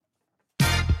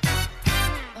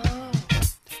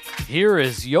Here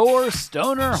is your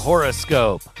Stoner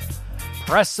Horoscope.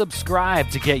 Press subscribe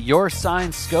to get your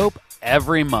sign scope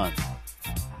every month.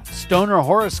 Stoner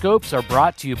Horoscopes are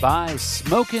brought to you by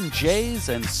Smokin' Jays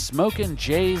and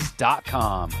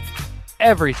SmokinJays.com.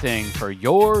 Everything for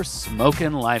your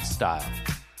smokin' lifestyle.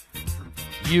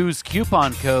 Use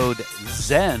coupon code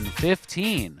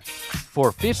ZEN15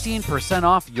 for 15%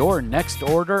 off your next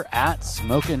order at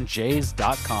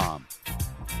SmokinJays.com.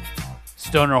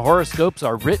 Stoner Horoscopes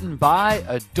are written by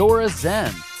Adora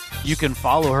Zen. You can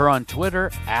follow her on Twitter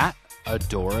at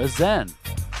Adora Zen.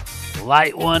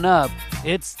 Light one up.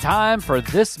 It's time for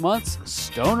this month's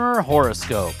Stoner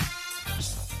Horoscope.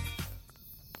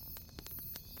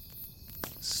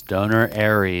 Stoner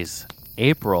Aries.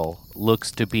 April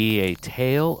looks to be a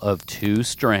tale of two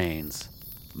strains,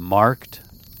 marked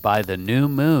by the new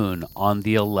moon on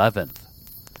the 11th.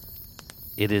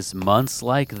 It is months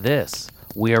like this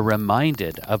we are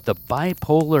reminded of the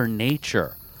bipolar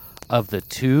nature of the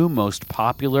two most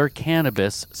popular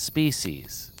cannabis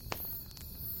species.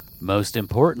 Most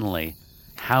importantly,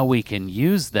 how we can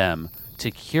use them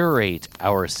to curate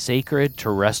our sacred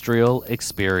terrestrial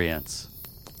experience.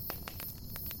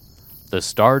 The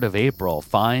start of April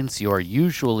finds your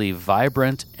usually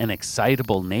vibrant and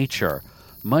excitable nature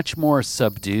much more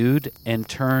subdued and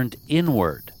turned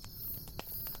inward.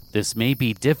 This may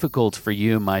be difficult for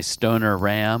you, my stoner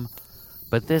ram,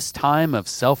 but this time of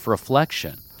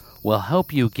self-reflection will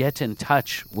help you get in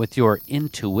touch with your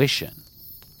intuition.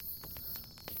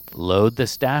 Load the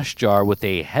stash jar with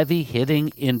a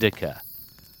heavy-hitting indica.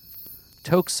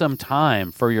 Take some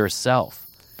time for yourself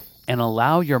and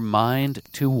allow your mind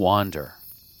to wander.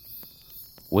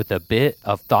 With a bit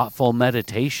of thoughtful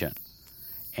meditation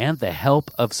and the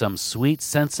help of some sweet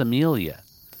sensimelia,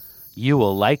 you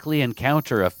will likely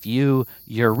encounter a few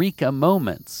eureka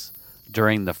moments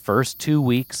during the first 2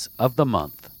 weeks of the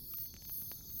month.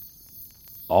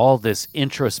 All this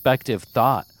introspective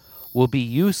thought will be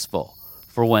useful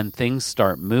for when things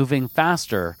start moving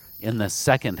faster in the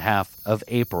second half of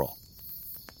April.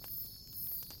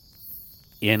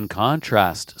 In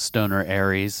contrast, Stoner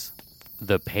Aries,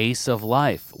 the pace of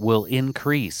life will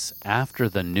increase after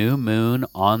the new moon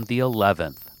on the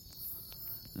 11th.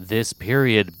 This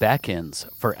period beckons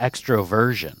for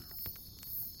extroversion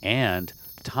and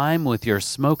time with your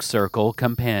smoke circle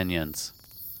companions.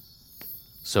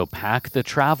 So pack the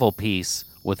travel piece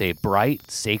with a bright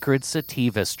sacred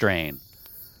sativa strain,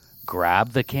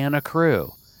 grab the can of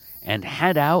crew, and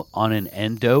head out on an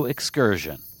endo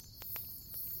excursion.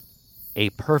 A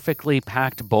perfectly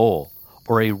packed bowl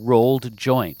or a rolled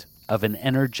joint of an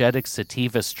energetic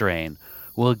sativa strain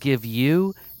will give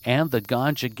you and the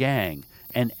ganja gang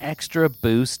an extra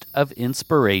boost of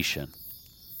inspiration.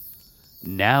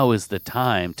 Now is the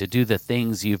time to do the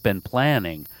things you've been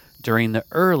planning during the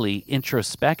early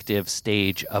introspective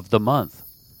stage of the month.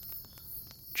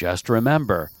 Just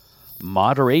remember,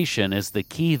 moderation is the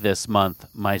key this month,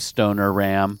 my stoner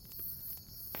ram.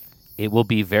 It will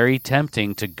be very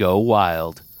tempting to go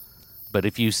wild, but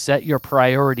if you set your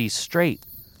priorities straight,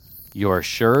 you're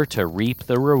sure to reap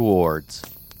the rewards.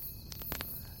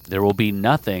 There will be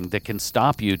nothing that can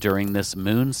stop you during this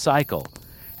moon cycle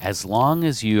as long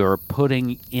as you are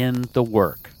putting in the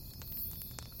work.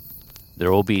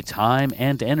 There will be time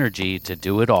and energy to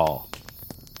do it all.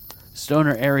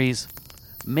 Stoner Aries,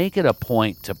 make it a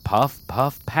point to puff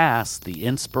pass the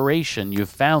inspiration you've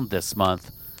found this month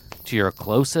to your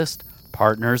closest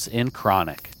partners in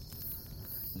chronic.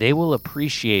 They will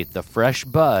appreciate the fresh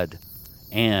bud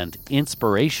and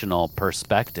inspirational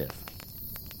perspective.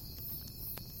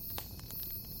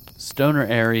 Stoner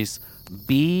Aries,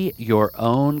 be your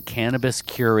own cannabis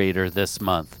curator this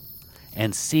month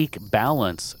and seek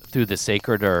balance through the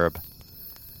sacred herb.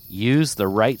 Use the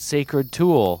right sacred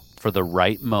tool for the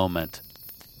right moment.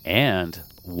 And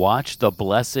watch the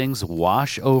blessings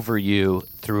wash over you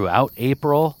throughout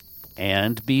April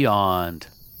and beyond.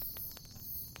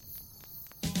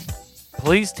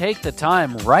 Please take the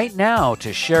time right now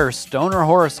to share Stoner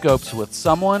Horoscopes with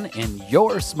someone in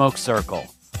your smoke circle.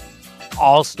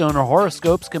 All Stoner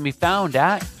Horoscopes can be found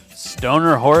at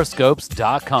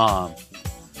stonerhoroscopes.com.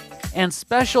 And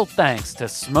special thanks to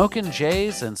Smokin'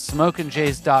 Jays and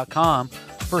SmokinJays.com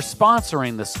for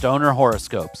sponsoring the Stoner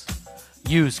Horoscopes.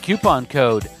 Use coupon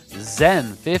code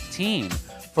ZEN15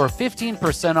 for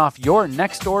 15% off your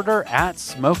next order at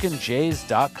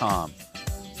SmokinJays.com.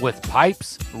 With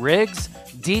pipes, rigs,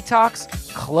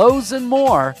 detox, clothes, and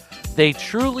more, they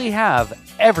truly have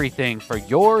everything for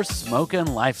your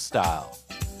smokin' lifestyle.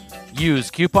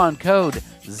 Use coupon code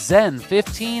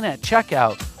ZEN15 at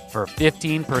checkout for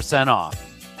 15% off.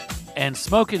 And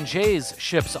Smokin' Jay's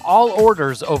ships all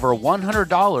orders over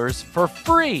 $100 for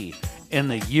free in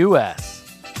the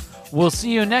U.S. We'll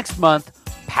see you next month,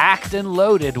 packed and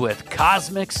loaded with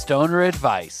cosmic stoner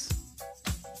advice.